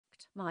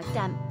my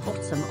damp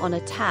bottom on a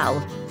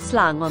towel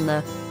slung on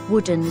the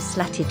wooden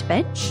slatted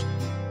bench.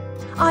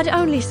 I'd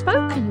only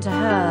spoken to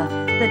her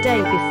the day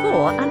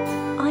before,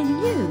 and I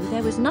knew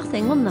there was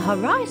nothing on the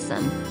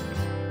horizon,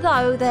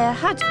 though there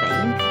had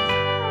been.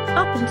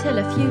 Up until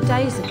a few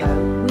days ago,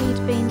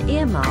 we'd been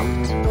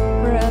earmarked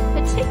for a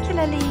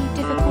particularly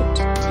difficult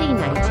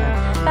teenager,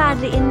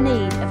 badly in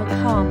need of a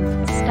calm,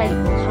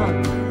 stable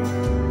home.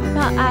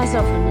 But as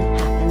often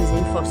happens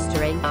in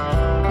fostering,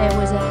 there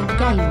was a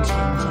game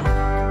changer.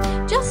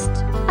 Just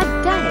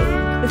a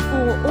day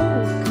before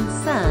all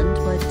concerned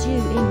were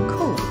due in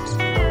court,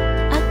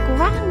 a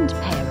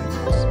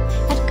grandparent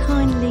had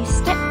kindly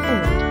stepped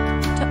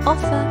forward to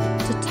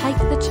offer to take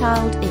the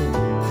child in,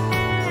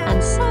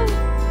 and so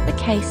the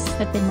case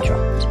had been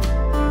dropped,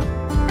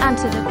 and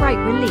to the great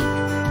relief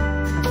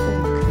of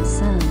all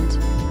concerned.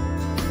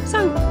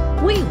 So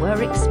we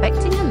were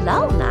expecting a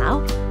lull now,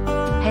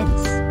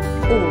 hence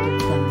all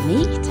the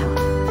me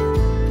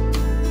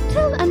time.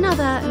 Till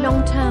another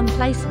long-term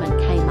placement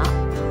came up,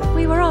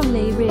 we were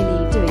only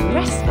really doing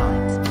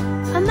respite,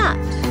 and that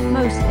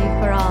mostly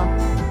for our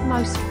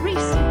most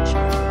recent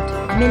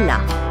child, Milla,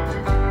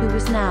 who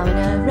was now in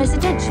a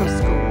residential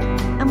school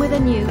and with a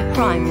new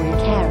primary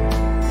carer,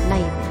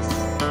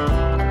 Mavis.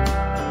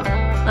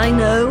 I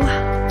know,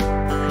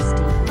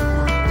 Christine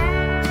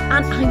replied,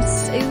 and I'm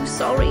so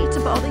sorry to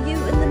bother you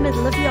in the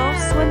middle of your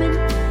swimming,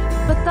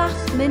 but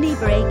that mini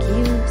break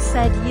you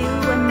said you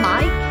and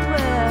Mike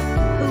were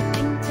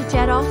hoping to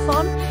jet off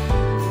on,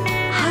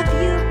 have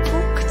you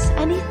booked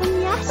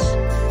anything yet?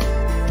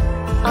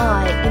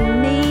 I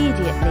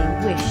immediately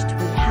wished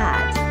we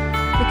had,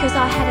 because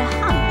I had a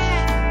hunch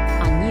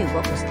I knew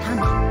what was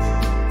coming.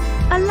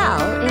 A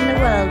lull in the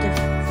world of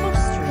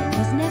fostering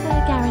was never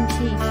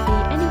guaranteed to be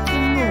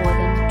anything more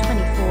than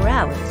 24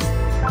 hours,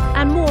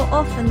 and more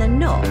often than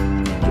not,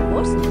 it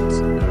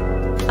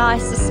wasn't. I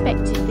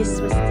suspected this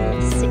was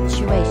the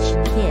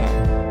situation here,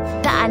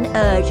 that an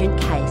urgent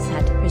case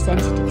had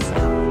presented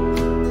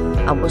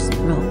itself. I wasn't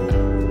wrong.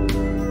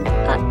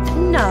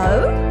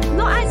 No,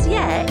 not as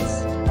yet,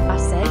 I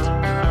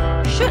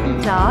said.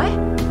 Shouldn't I?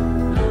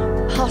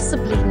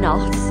 Possibly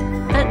not,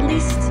 at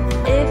least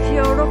if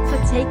you're up for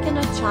taking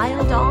a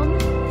child on.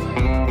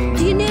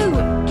 Do you know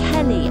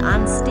Kelly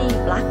and Steve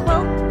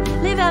Blackwell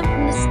live out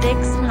in the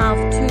sticks and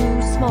have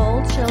 2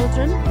 small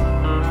children?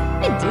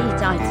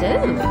 Indeed I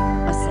do,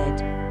 I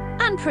said,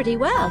 and pretty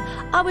well.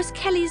 I was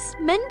Kelly's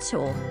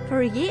mentor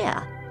for a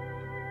year.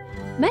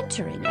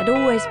 Mentoring had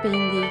always been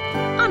the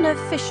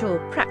unofficial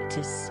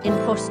practice in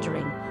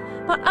fostering,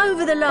 but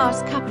over the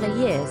last couple of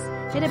years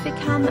it had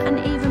become an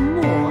even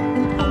more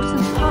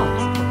important part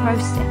of the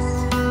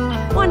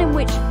process, one in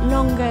which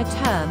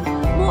longer-term,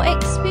 more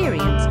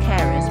experienced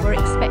carers were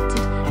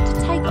expected to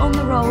take on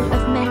the role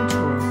of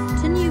mentor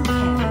to new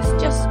carers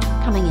just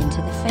coming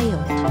into the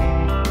field.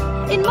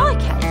 In my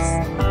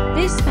case,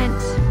 this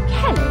meant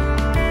Kelly,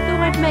 who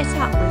I'd met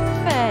up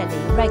with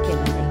fairly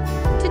regularly,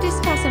 to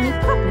discuss any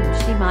problems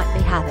she might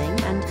be having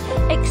and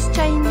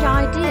exchange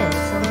ideas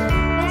on the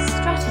best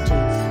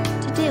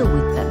strategies to deal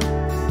with them.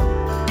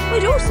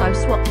 We'd also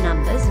swap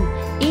numbers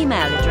and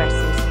email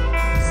addresses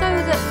so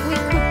that we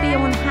could be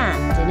on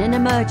hand in an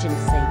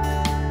emergency.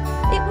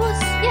 It was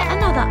yet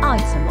another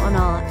item on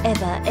our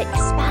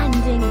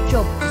ever-expanding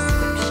job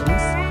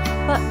descriptions,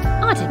 but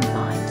I didn't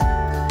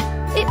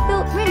mind. It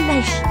built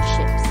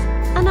relationships,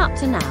 and up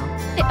to now,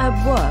 it had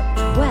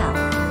worked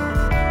well.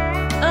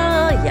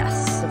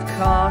 Yes, of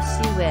course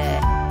you were,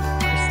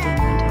 Christine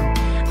went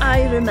on.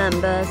 I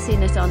remember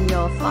seeing it on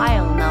your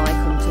file now I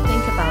come to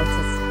think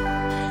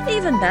about it.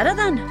 Even better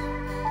then,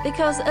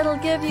 because it'll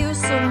give you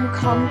some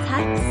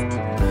context.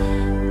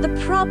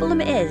 The problem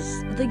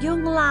is the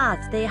young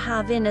lad they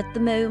have in at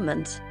the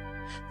moment.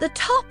 The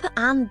top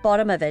and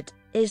bottom of it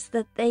is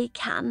that they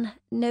can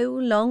no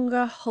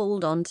longer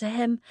hold on to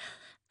him,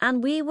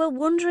 and we were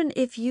wondering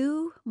if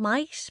you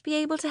might be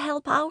able to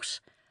help out.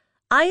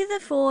 Either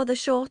for the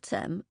short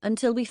term,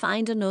 until we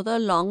find another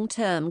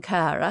long-term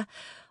carer,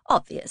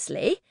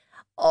 obviously,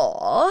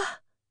 or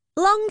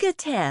longer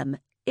term,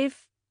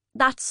 if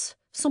that's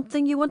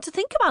something you want to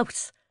think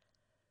about.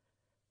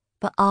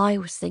 But I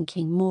was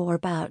thinking more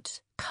about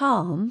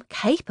calm,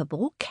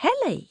 capable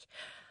Kelly.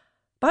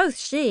 Both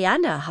she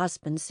and her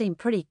husband seem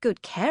pretty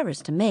good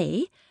carers to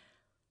me.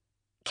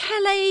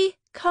 Kelly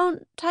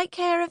can't take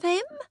care of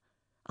him?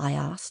 I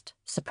asked,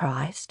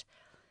 surprised.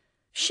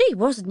 She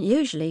wasn't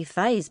usually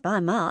fazed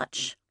by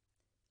much.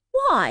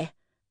 Why?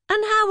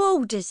 And how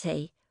old is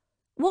he?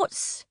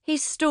 What's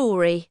his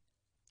story?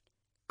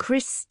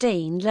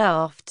 Christine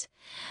laughed.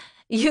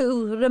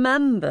 You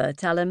remember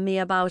telling me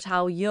about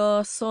how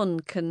your son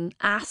can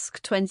ask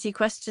 20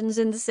 questions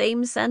in the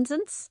same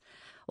sentence?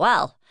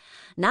 Well,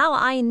 now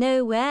I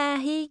know where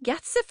he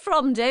gets it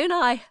from, don't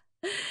I?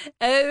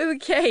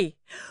 Okay.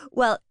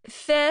 Well,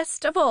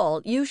 first of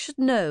all, you should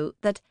know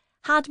that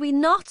had we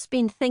not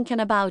been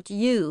thinking about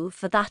you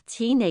for that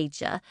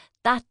teenager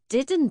that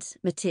didn't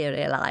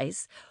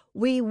materialise,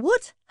 we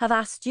would have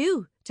asked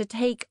you to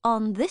take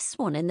on this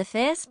one in the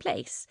first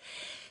place.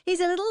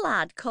 He's a little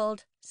lad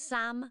called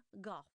Sam Goff.